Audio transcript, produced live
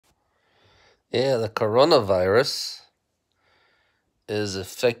Yeah, the coronavirus is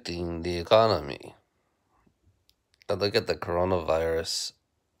affecting the economy. Now look at the coronavirus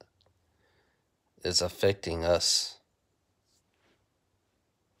is affecting us.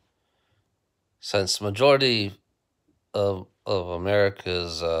 Since majority of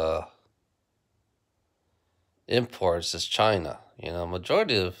America's imports is China.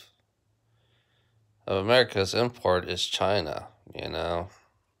 Majority of America's import is China.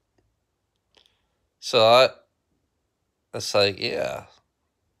 So it's like, yeah,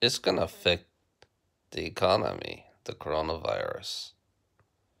 it's gonna affect the economy, the coronavirus.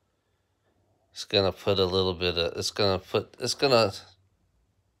 It's gonna put a little bit of it's gonna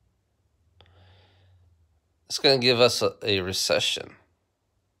give us a recession.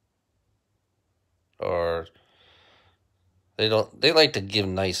 Or they like to give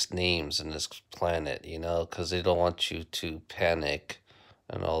nice names in this planet, because they don't want you to panic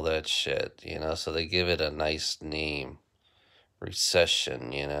and all that shit. So they give it a nice name.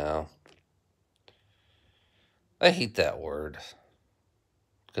 Recession. I hate that word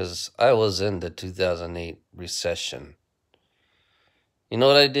because I was in the 2008 recession. You know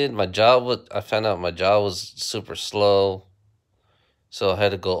what I did? I found out my job was super slow, so I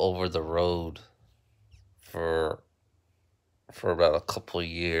had to go over the road for about a couple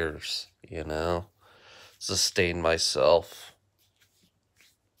years. Sustain myself.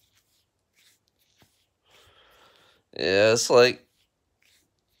 Yeah, it's like,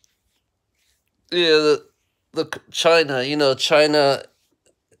 yeah, the China,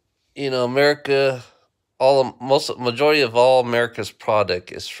 America, majority of all America's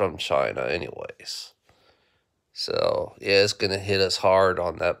product is from China anyways. So, yeah, it's going to hit us hard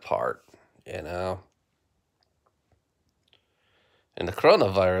on that part, you know. And the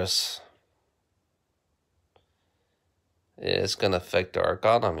coronavirus, yeah, it's going to affect our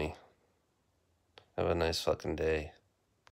economy. Have a nice fucking day.